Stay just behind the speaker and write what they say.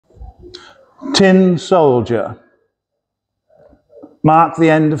Tin soldier, mark the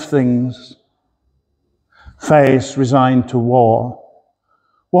end of things, face resigned to war.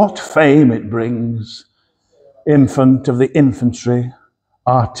 What fame it brings, infant of the infantry,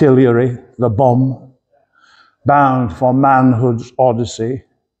 artillery, the bomb, bound for manhood's odyssey,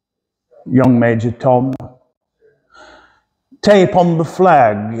 young Major Tom. Tape on the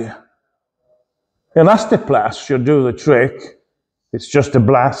flag, elastoplast should do the trick. It's just a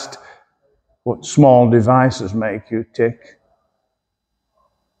blast, what small devices make you tick.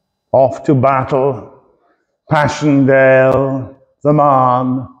 Off to battle, Passchendaele, the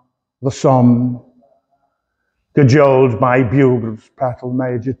Marne, the Somme, cajoled by bugles prattle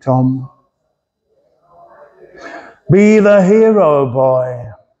Major Tom. Be the hero, boy.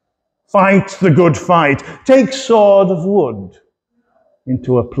 Fight the good fight. Take sword of wood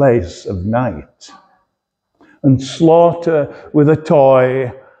into a place of night, and slaughter with a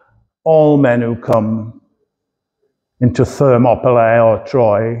toy all men who come into Thermopylae or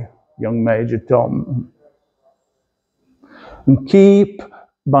Troy, young Major Tom. And keep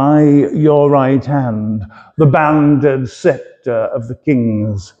by your right hand the banded scepter of the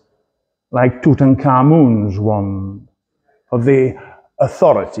kings, like Tutankhamun's wand, for the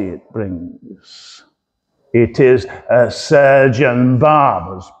authority it brings. It is a surgeon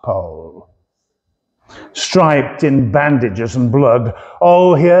barber's pole, striped in bandages and blood.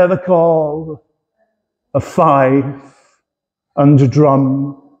 Oh, hear the call of fife and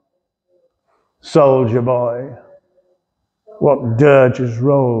drum. Soldier boy, what dirges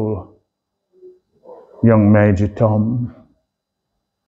roll, young Major Tom.